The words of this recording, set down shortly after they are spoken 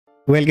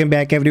Welcome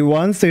back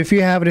everyone. So if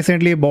you have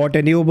recently bought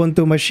a new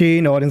Ubuntu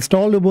machine or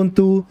installed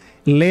Ubuntu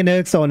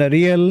Linux on a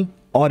real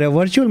or a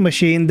virtual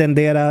machine, then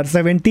there are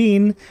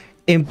 17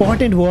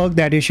 important work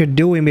that you should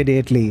do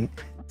immediately.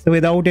 So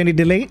without any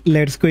delay,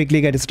 let's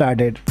quickly get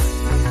started.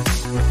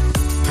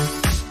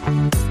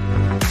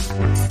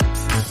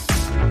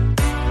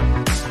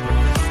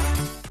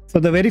 So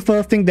the very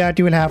first thing that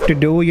you will have to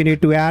do, you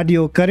need to add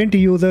your current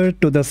user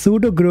to the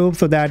sudo group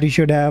so that you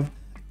should have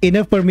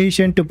enough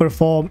permission to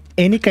perform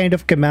any kind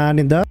of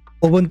command in the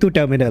Ubuntu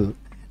terminal.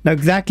 Now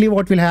exactly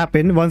what will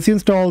happen once you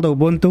install the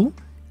Ubuntu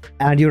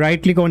and you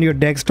right click on your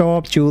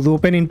desktop, choose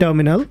open in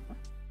terminal,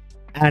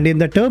 and in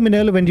the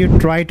terminal when you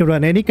try to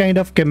run any kind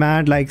of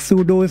command like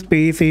sudo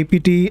space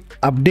apt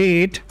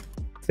update,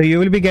 so you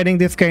will be getting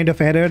this kind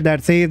of error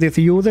that says this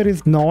user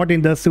is not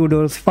in the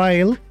sudo's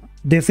file.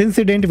 This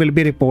incident will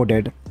be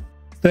reported.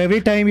 So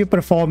every time you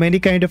perform any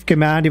kind of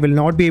command, you will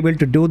not be able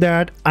to do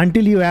that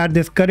until you add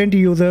this current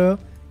user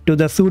to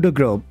the sudo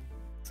group.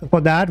 So for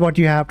that, what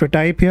you have to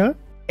type here,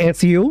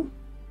 su,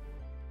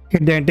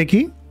 hit the enter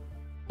key,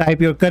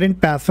 type your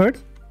current password,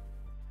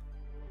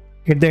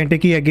 hit the enter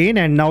key again,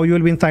 and now you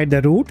will be inside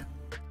the root.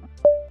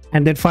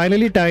 And then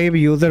finally type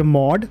user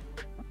mod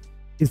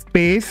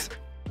space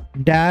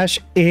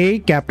 -a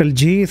capital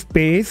G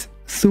space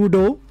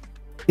sudo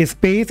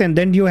space, and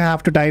then you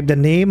have to type the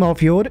name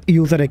of your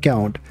user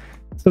account.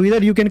 So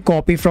either you can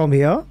copy from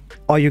here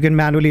or you can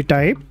manually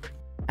type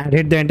and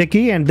hit the enter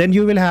key, and then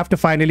you will have to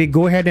finally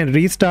go ahead and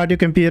restart your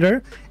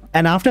computer,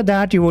 and after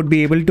that you would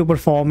be able to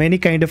perform any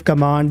kind of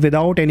command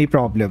without any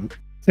problem.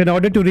 So in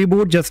order to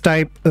reboot, just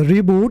type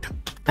reboot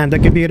and the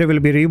computer will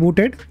be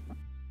rebooted.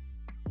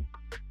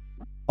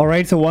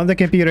 Alright, so once the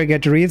computer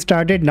gets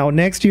restarted, now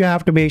next you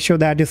have to make sure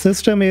that the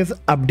system is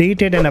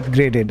updated and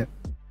upgraded.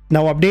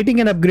 Now updating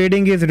and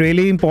upgrading is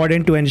really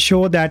important to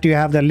ensure that you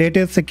have the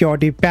latest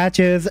security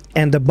patches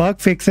and the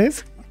bug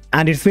fixes,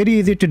 and it's very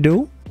easy to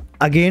do.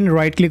 Again,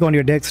 right click on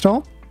your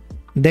desktop,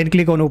 then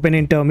click on open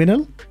in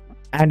terminal,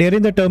 and here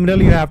in the terminal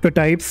you have to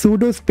type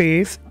sudo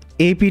space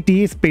apt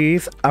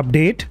space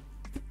update,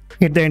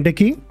 hit the enter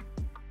key,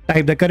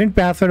 type the current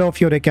password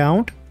of your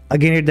account,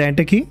 again hit the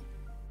enter key,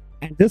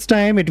 and this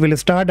time it will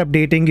start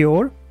updating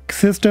your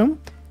system.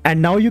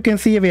 And now you can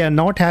see we are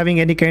not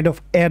having any kind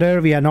of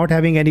error, we are not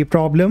having any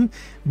problem,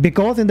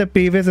 because in the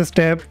previous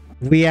step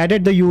we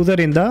added the user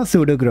in the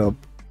sudo group.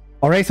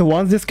 Alright, so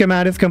once this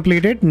command is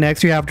completed,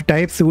 next you have to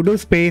type sudo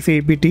space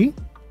apt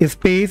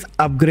space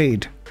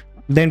upgrade,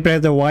 then press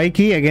the Y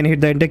key, again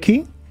hit the enter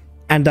key,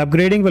 and the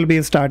upgrading will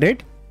be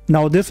started.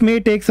 Now this may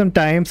take some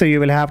time, so you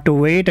will have to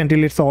wait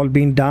until it's all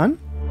been done.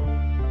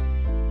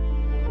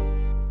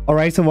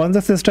 Alright, so once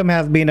the system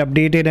has been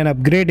updated and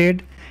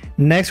upgraded,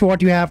 next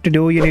what you have to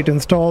do, you need to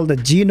install the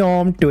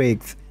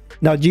GenomeTX.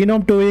 Now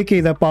GenomeTX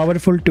is a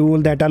powerful tool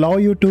that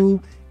allows you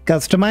to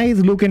customize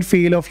look and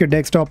feel of your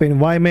desktop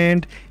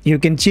environment. You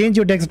can change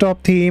your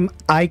desktop theme,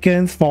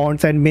 icons,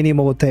 fonts, and many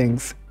more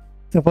things.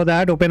 So for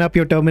that, open up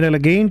your terminal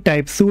again,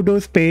 type sudo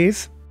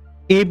space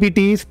apt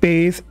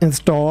space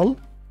install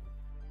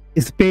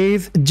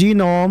space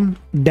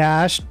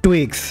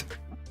genome-tx,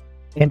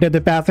 enter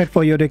the password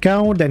for your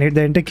account, then hit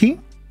the enter key,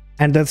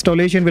 and the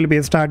installation will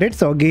be started.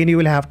 So again you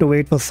will have to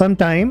wait for some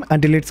time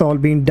until it's all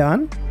been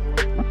done.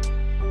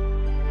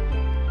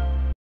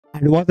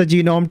 And once the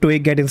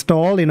GenomeTX get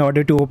installed, in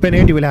order to open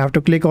it you will have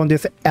to click on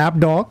this app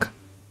dock,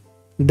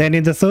 then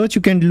in the search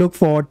you can look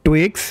for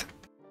Twix,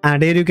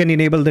 and here you can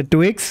enable the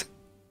Twix.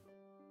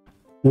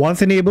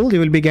 Once enabled,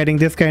 you will be getting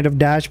this kind of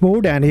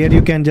dashboard, and here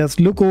you can just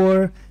look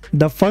over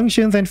the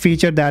functions and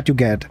feature that you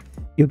get.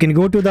 You can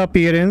go to the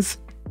appearance,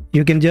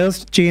 you can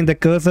just change the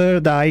cursor,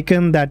 the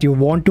icon that you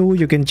want to,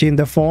 you can change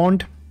the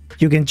font,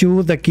 you can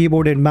choose the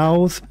keyboard and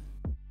mouse,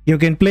 you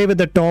can play with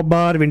the top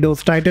bar,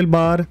 Windows title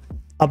bar.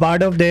 A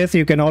part of this,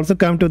 you can also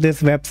come to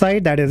this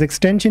website, that is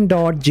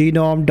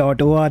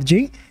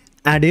extension.genome.org,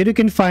 and here you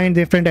can find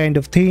different kind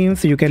of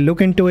themes. You can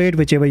look into it,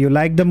 whichever you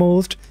like the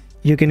most,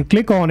 you can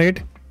click on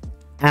it,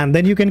 and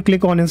then you can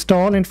click on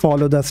install and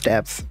follow the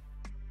steps.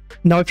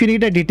 Now if you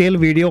need a detailed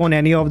video on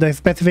any of the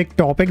specific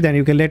topic, then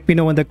you can let me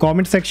know in the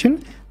comment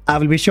section. I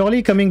will be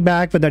surely coming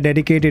back with a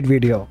dedicated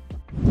video.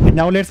 And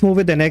now let's move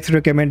with the next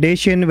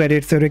recommendation, where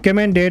it's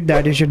recommended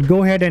that you should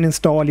go ahead and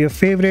install your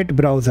favorite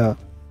browser.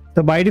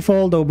 So by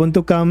default the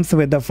Ubuntu comes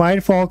with the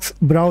Firefox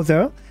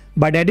browser,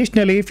 but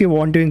additionally if you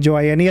want to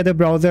enjoy any other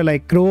browser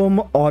like Chrome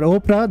or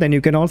Opera, then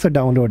you can also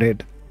download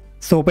it.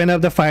 So open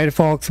up the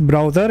Firefox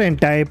browser and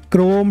type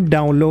Chrome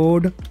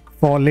download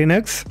for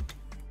Linux,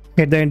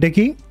 hit the enter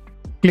key,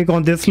 click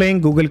on this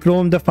link, Google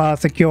Chrome, the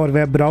fast secure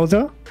web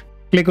browser,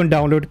 click on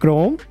download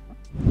Chrome,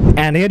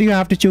 and here you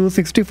have to choose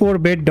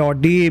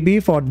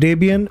 64bit.dab for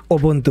Debian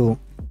Ubuntu.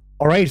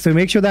 Alright, so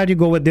make sure that you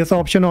go with this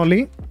option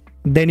only,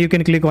 then you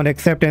can click on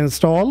accept and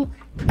install,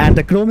 and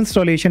the Chrome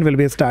installation will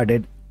be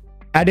started.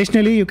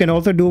 Additionally, you can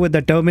also do with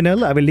the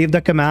terminal. I will leave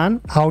the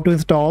command how to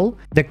install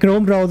the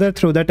Chrome browser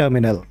through the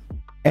terminal.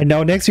 And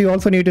now next you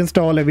also need to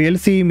install a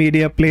VLC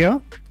media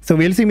player. So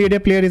VLC media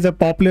player is a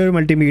popular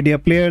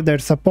multimedia player that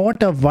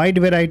supports a wide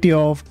variety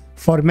of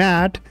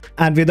format,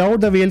 and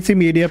without the VLC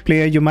media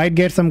player you might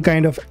get some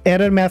kind of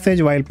error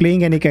message while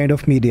playing any kind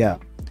of media.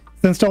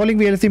 So installing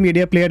VLC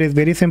media player is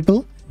very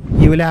simple.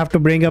 You will have to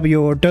bring up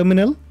your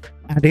terminal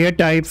and here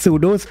type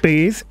sudo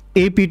space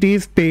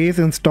apt space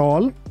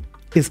install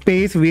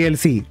space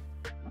VLC.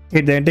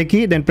 Hit the enter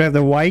key, then press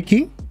the Y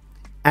key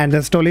and the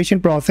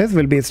installation process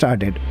will be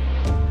started.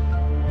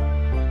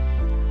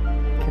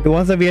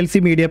 Once the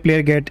VLC media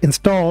player get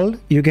installed,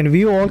 you can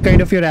view all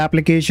kind of your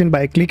application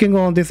by clicking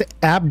on this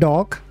app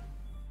dock,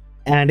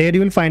 and here you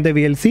will find the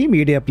VLC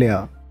media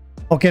player.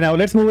 Okay, now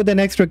let's move to the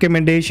next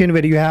recommendation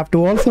where you have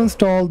to also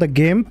install the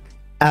GIMP,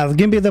 as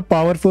GIMP is a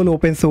powerful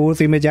open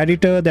source image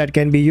editor that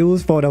can be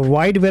used for a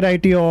wide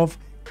variety of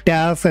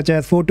tasks such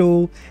as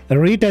photo,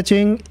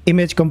 retouching,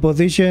 image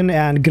composition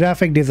and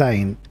graphic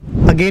design.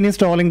 Again,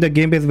 installing the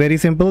GIMP is very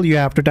simple. You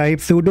have to type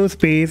sudo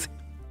space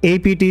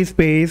apt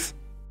space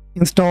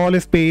install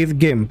space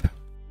GIMP.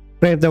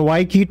 Press the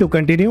Y key to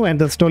continue and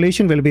the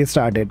installation will be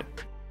started.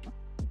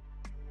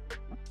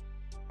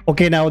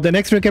 Okay, now the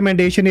next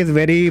recommendation is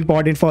very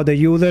important for the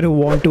user who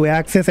want to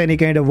access any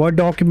kind of Word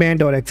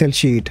document or Excel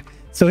sheet.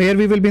 So here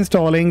we will be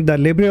installing the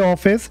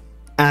LibreOffice,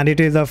 and it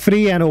is a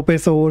free and open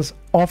source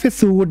office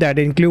suite that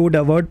include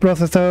a word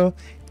processor,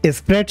 a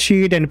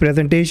spreadsheet and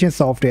presentation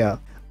software.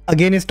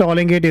 Again,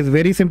 installing it is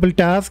very simple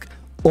task.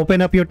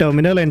 Open up your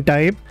terminal and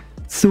type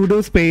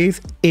sudo space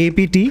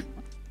apt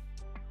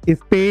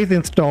space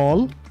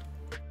install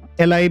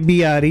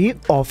libre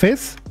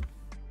office.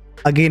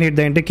 Again, hit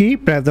the enter key,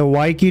 press the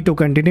Y key to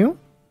continue,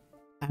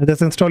 and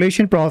this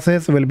installation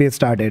process will be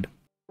started.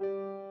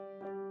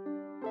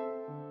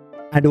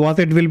 And once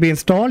it will be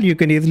installed, you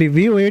can easily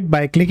view it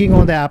by clicking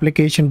on the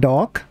application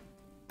dock,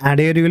 and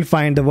here you will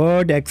find the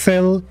Word,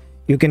 Excel.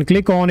 You can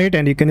click on it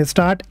and you can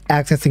start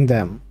accessing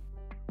them.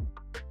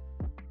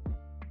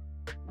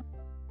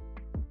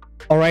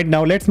 Alright,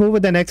 now let's move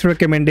with the next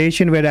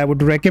recommendation where I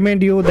would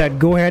recommend you that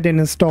go ahead and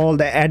install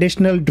the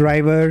additional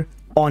driver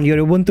on your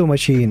Ubuntu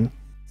machine.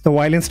 So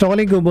while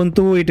installing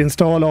Ubuntu, it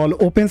install all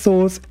open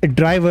source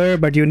driver,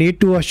 but you need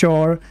to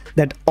assure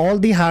that all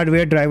the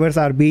hardware drivers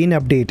are being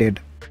updated.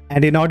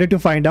 And in order to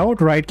find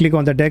out, right click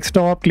on the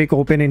desktop, click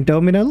open in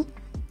terminal,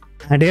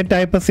 and here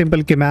type a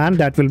simple command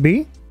that will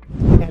be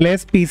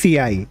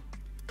lspci.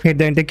 Hit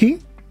the enter key.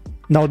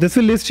 Now this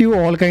will list you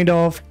all kind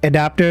of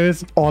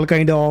adapters, all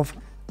kind of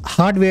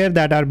hardware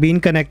that are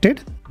being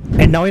connected.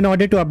 And now in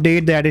order to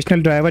update the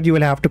additional driver, you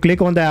will have to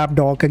click on the app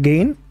dock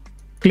again.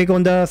 Click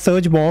on the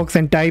search box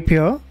and type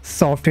here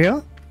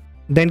software.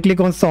 Then click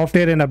on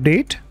software and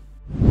update.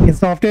 In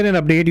software and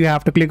update, you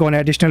have to click on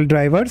additional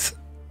drivers.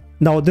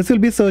 Now this will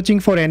be searching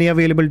for any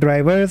available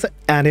drivers,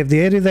 and if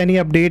there is any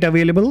update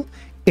available,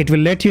 it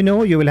will let you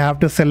know. You will have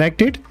to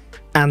select it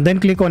and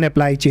then click on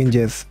apply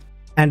changes.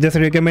 And this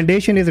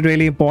recommendation is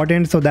really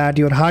important so that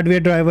your hardware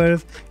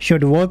drivers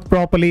should work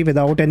properly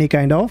without any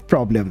kind of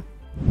problem.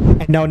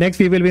 And now next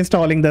we will be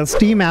installing the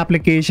Steam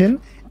application.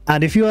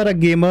 And if you are a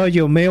gamer,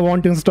 you may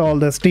want to install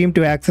the Steam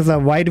to access a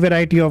wide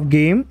variety of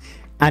games,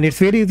 and it's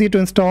very easy to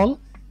install.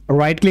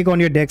 Right click on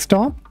your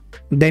desktop,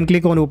 then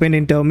click on open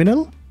in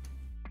terminal,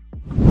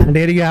 and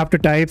here you have to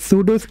type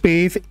sudo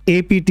space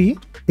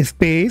apt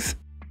space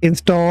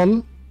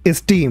install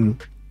Steam.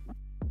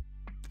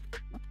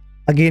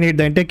 Again, hit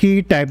the enter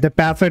key, type the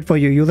password for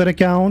your user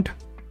account,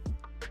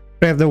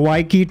 press the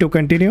Y key to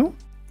continue,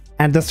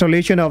 and the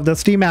installation of the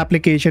Steam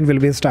application will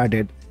be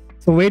started.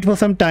 So wait for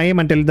some time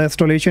until the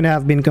installation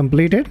has been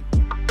completed.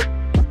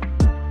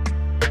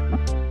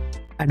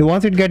 And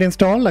once it gets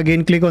installed,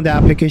 again click on the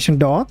application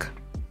dock,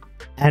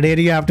 and here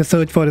you have to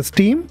search for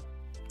Steam.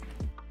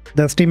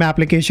 The Steam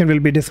application will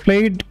be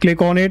displayed.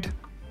 Click on it,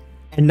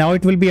 and now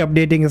it will be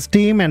updating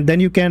Steam, and then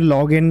you can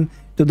log in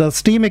to the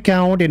Steam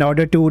account in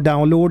order to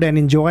download and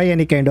enjoy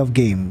any kind of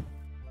game.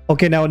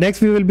 Okay, now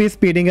next we will be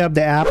speeding up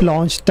the app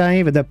launch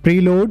time with the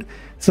preload.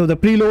 So the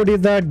preload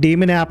is the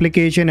daemon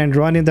application and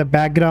run in the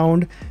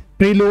background.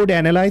 Preload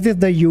analyzes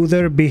the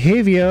user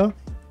behavior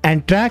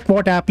and track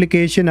what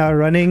applications are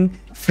running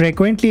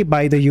frequently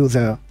by the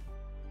user.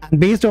 And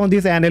based on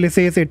this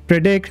analysis, it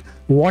predicts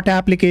what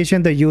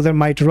application the user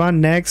might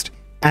run next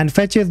and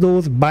fetches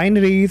those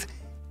binaries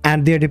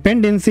and their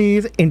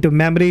dependencies into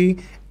memory,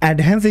 and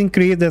hence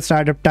increase the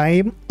startup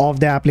time of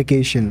the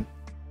application.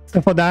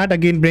 So for that,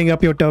 again bring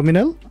up your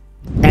terminal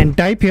and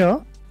type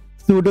here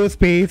sudo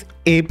space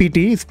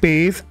apt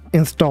space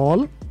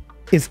install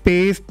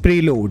space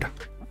preload.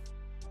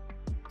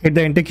 Hit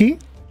the enter key,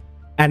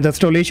 and the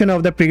installation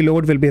of the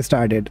preload will be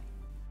started.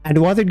 And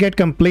once it gets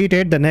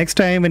completed, the next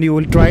time when you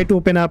will try to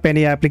open up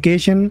any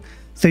application,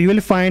 so you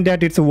will find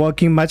that it's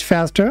working much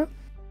faster.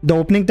 The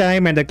opening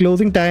time and the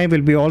closing time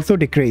will be also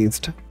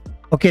decreased.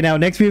 Okay, now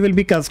next we will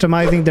be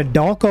customizing the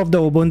dock of the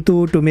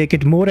Ubuntu to make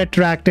it more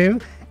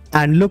attractive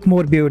and look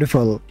more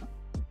beautiful.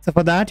 So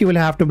for that, you will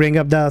have to bring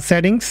up the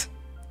settings.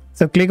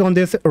 So click on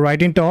this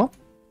right in top,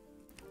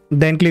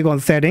 then click on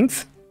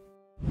settings.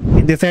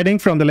 In the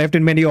settings, from the left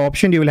in menu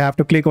option, you will have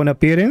to click on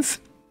appearance,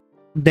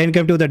 then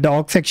come to the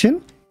dock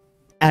section,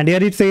 and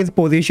here it says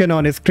position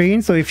on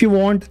screen. So if you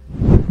want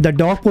the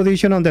dock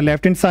position on the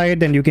left hand side,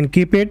 then you can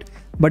keep it.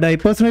 But I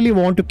personally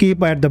want to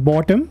keep at the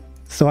bottom,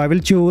 so I will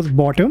choose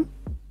bottom.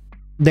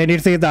 Then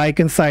it says the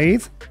icon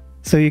size,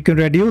 so you can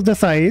reduce the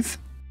size.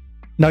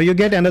 Now you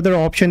get another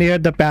option here,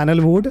 the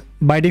panel wood.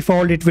 By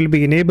default it will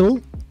be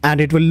enabled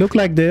and it will look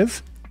like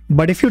this,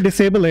 but if you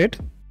disable it,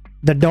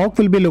 the dock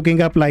will be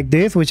looking up like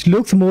this, which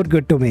looks more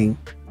good to me.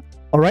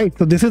 Alright,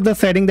 so this is the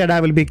setting that I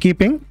will be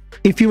keeping.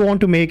 If you want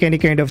to make any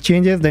kind of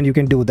changes, then you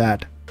can do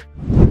that.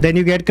 Then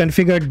you get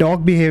configure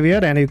dock behavior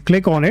and you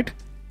click on it.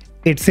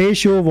 It says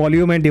show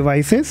volume and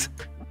devices.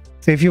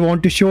 So if you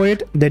want to show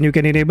it, then you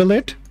can enable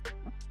it.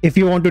 If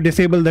you want to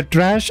disable the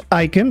trash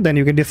icon, then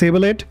you can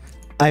disable it.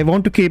 I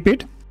want to keep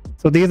it.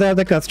 So these are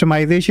the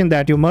customization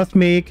that you must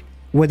make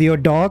with your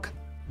dock.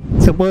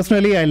 So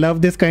personally, I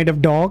love this kind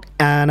of dock,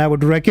 and I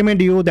would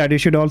recommend you that you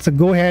should also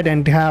go ahead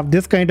and have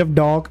this kind of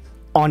dock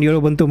on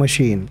your Ubuntu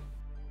machine.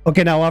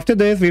 Okay, now after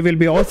this, we will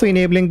be also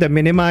enabling the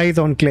minimize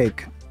on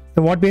click.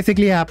 So what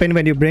basically happens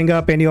when you bring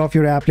up any of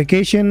your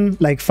application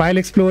like File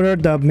Explorer,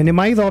 the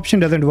minimize option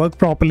doesn't work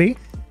properly.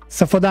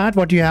 So for that,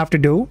 what you have to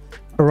do,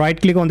 right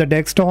click on the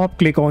desktop,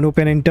 click on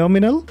open in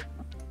terminal.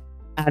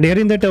 And here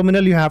in the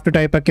terminal, you have to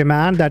type a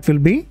command that will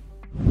be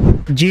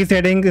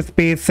gsetting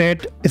space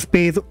set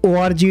space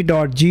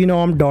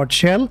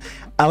org.genome.shell.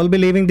 I will be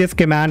leaving this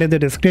command in the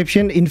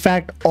description. In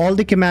fact, all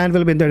the command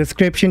will be in the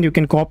description. You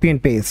can copy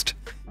and paste.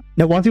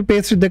 Now once you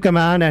paste the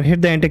command and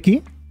hit the enter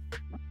key,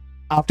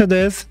 after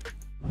this,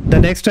 the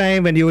next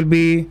time when you will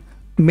be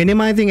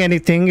minimizing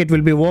anything, it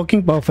will be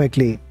working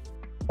perfectly.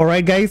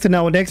 Alright guys, so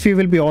now next we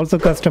will be also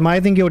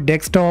customizing your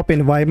desktop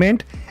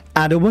environment,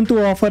 and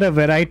Ubuntu offer a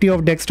variety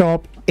of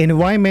desktop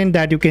environment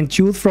that you can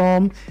choose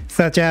from,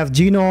 such as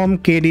Genome,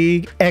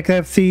 KD,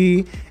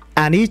 XFC,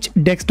 and each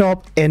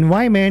desktop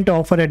environment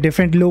offer a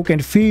different look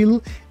and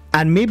feel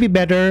and may be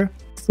better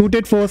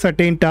suited for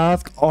certain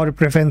tasks or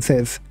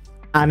preferences.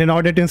 And in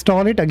order to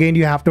install it, again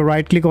you have to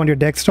right click on your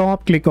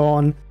desktop, click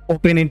on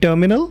open in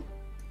terminal,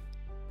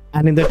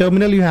 and in the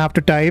terminal you have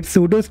to type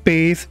sudo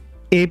space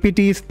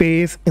apt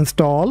space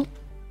install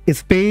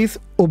space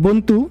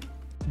ubuntu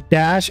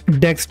dash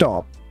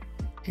desktop.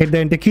 Hit the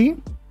enter key,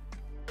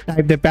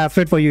 type the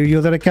password for your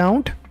user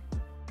account.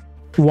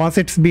 Once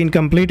it's been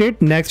completed,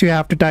 next you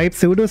have to type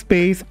sudo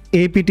space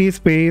apt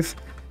space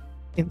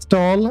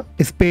install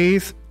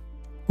space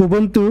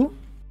ubuntu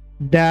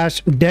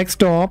dash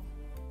desktop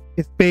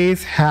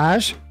space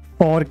hash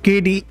for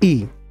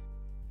KDE.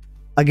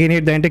 Again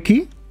hit the enter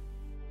key,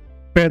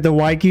 press the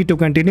Y key to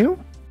continue,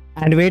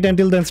 and wait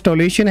until the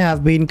installation has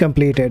been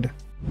completed.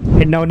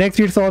 And now next,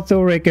 it's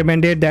also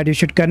recommended that you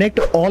should connect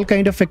all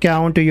kind of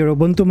account to your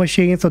Ubuntu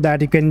machine so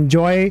that you can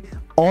enjoy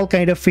all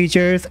kind of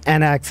features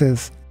and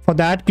access. For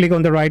that, click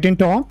on the right hand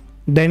top,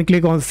 then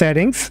click on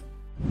settings,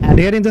 and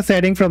here in the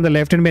setting from the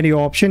left hand menu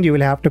option, you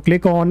will have to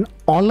click on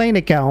online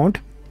account,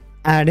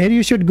 and here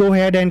you should go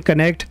ahead and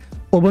connect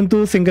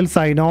Ubuntu single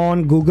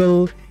sign-on,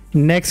 Google,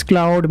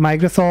 Nextcloud,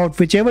 Microsoft,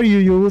 whichever you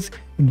use,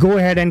 go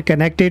ahead and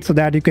connect it so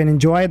that you can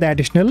enjoy the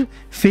additional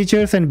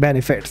features and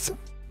benefits.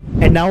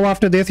 And now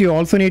after this, you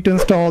also need to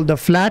install the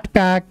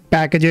Flatpack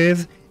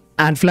packages,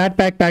 and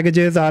Flatpack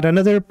packages are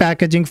another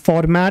packaging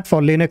format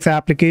for Linux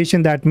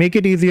application that make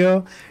it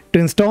easier to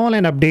install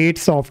and update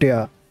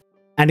software.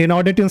 And in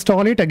order to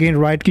install it, again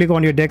right click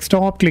on your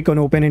desktop, click on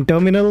open in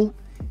terminal,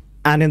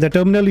 and in the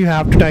terminal you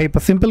have to type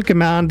a simple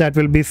command that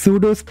will be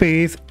sudo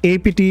space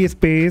apt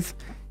space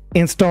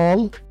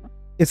install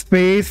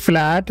space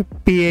flat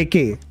pak.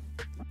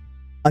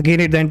 Again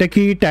hit the enter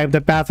key, type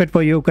the password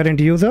for your current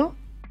user,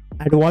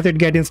 and once it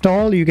get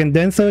installed, you can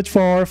then search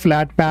for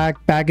Flatpak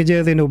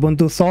packages in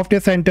Ubuntu Software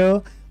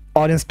Center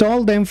or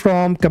install them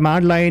from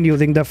command line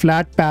using the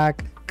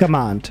Flatpak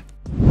command.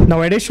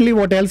 Now additionally,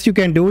 what else you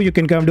can do, you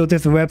can come to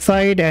this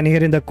website, and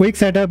here in the quick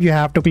setup you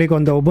have to click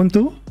on the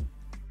Ubuntu,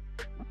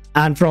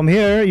 and from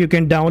here you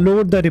can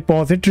download the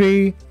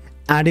repository,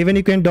 and even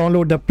you can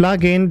download the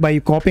plugin by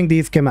copying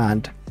these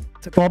command.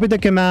 So copy the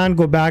command,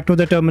 go back to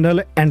the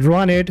terminal and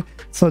run it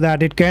so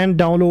that it can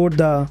download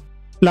the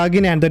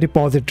plugin and the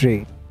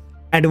repository.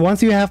 And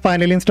once you have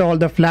finally installed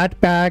the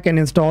Flatpak and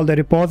install the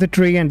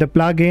repository and the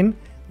plugin,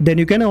 then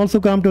you can also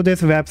come to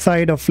this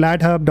website of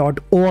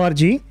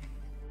flathub.org,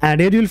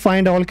 and here you'll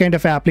find all kind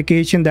of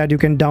application that you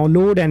can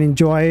download and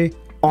enjoy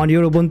on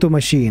your Ubuntu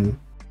machine.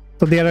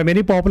 So there are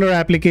many popular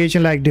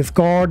applications like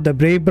Discord, the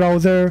Brave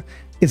browser,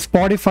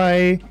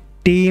 Spotify,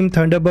 Team,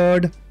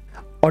 Thunderbird,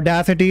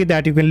 Audacity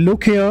that you can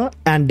look here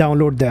and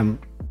download them.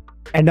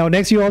 And now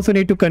next, you also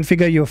need to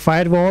configure your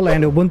firewall,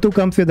 and Ubuntu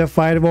comes with a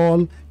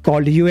firewall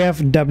called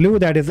UFW,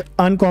 that is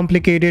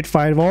uncomplicated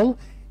firewall,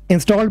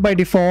 installed by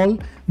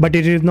default, but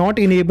it is not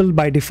enabled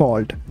by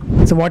default.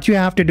 So what you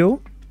have to do,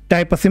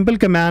 type a simple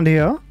command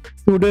here,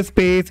 sudo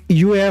space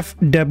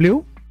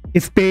UFW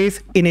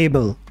space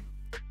enable.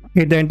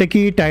 Hit the enter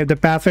key, type the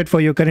password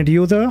for your current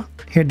user,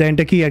 hit the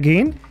enter key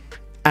again,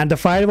 and the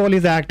firewall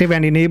is active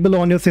and enabled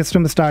on your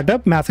system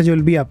startup, message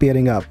will be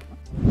appearing up.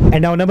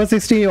 And now number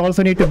 16, you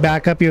also need to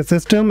back up your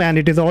system, and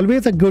it is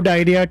always a good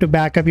idea to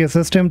back up your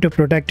system to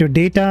protect your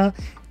data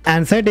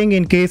and setting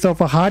in case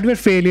of a hardware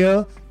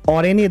failure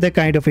or any other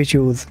kind of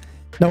issues.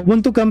 Now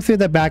Ubuntu comes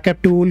with a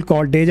backup tool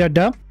called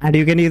DejaDup, and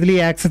you can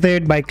easily access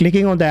it by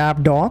clicking on the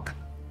app dock.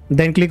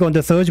 Then click on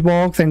the search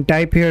box and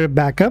type here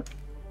backup.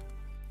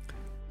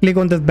 Click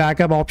on this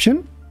backup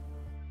option,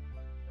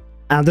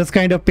 and this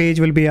kind of page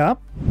will be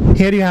up.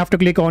 Here you have to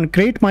click on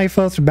create my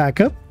first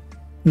backup.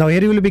 Now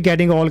here you will be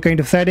getting all kind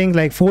of settings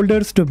like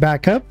folders to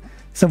backup.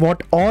 So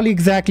what all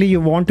exactly you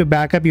want to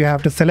backup, you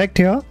have to select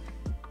here.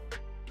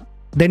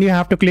 Then you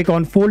have to click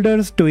on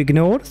folders to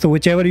ignore. So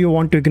whichever you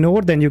want to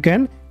ignore, then you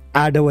can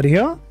add over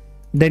here.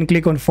 Then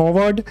click on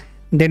forward.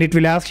 Then it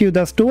will ask you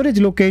the storage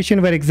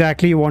location where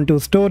exactly you want to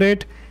store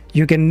it.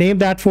 You can name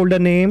that folder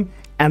name,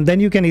 and then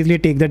you can easily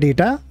take the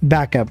data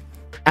backup.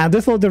 And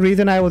this was the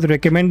reason I was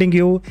recommending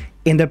you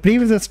in the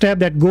previous step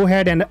that go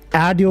ahead and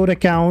add your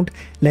account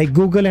like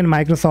Google and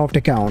Microsoft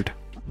account.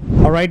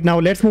 Alright, now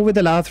let's move with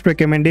the last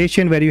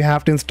recommendation, where you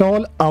have to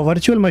install a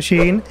virtual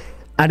machine.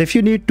 And if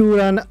you need to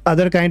run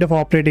other kind of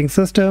operating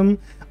system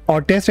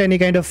or test any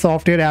kind of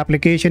software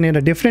application in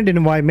a different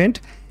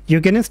environment,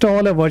 you can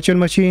install a virtual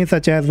machine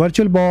such as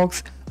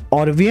VirtualBox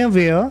or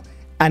VMware,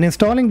 and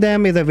installing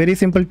them is a very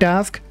simple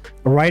task.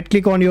 Right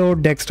click on your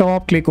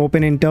desktop, click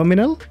open in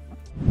terminal,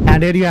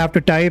 and here you have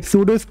to type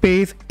sudo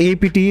space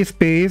apt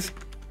space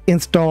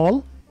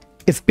install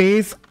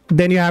space,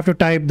 then you have to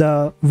type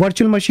the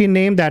virtual machine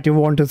name that you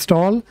want to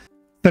install.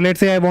 So let's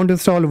say I want to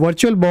install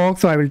VirtualBox,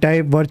 so I will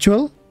type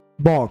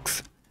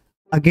VirtualBox.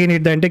 Again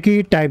hit the enter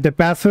key, type the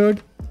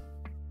password,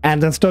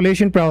 and the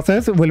installation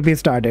process will be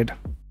started.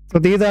 So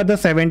these are the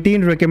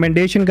 17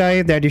 recommendations,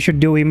 guys, that you should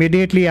do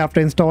immediately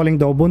after installing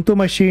the Ubuntu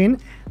machine.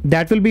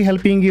 That will be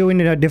helping you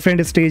in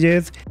different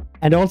stages,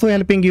 and also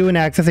helping you in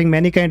accessing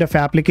many kind of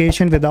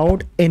application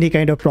without any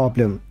kind of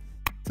problem.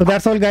 So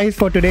that's all, guys,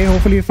 for today.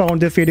 Hopefully you found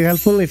this video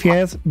helpful. If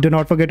yes, do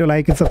not forget to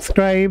like and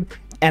subscribe,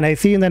 and I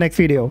see you in the next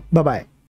video. Bye bye.